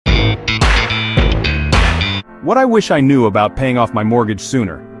What I wish I knew about paying off my mortgage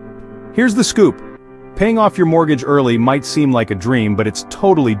sooner. Here's the scoop. Paying off your mortgage early might seem like a dream, but it's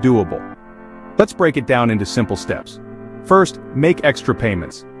totally doable. Let's break it down into simple steps. First, make extra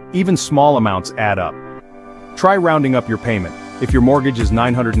payments. Even small amounts add up. Try rounding up your payment. If your mortgage is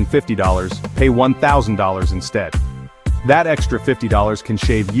 $950, pay $1,000 instead. That extra $50 can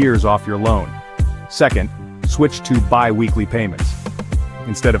shave years off your loan. Second, switch to bi-weekly payments.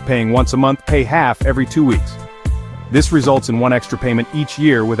 Instead of paying once a month, pay half every 2 weeks. This results in one extra payment each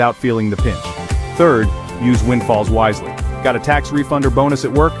year without feeling the pinch. Third, use windfalls wisely. Got a tax refund or bonus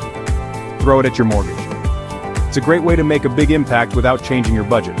at work? Throw it at your mortgage. It's a great way to make a big impact without changing your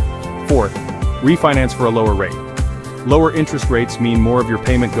budget. Fourth, refinance for a lower rate. Lower interest rates mean more of your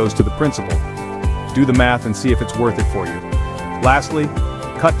payment goes to the principal. Do the math and see if it's worth it for you. Lastly,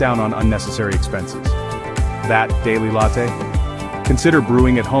 cut down on unnecessary expenses. That daily latte? Consider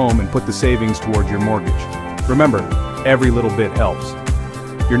brewing at home and put the savings toward your mortgage. Remember, every little bit helps.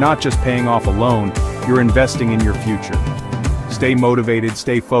 You're not just paying off a loan, you're investing in your future. Stay motivated,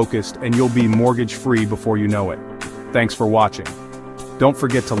 stay focused, and you'll be mortgage-free before you know it. Thanks for watching. Don't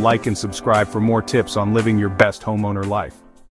forget to like and subscribe for more tips on living your best homeowner life.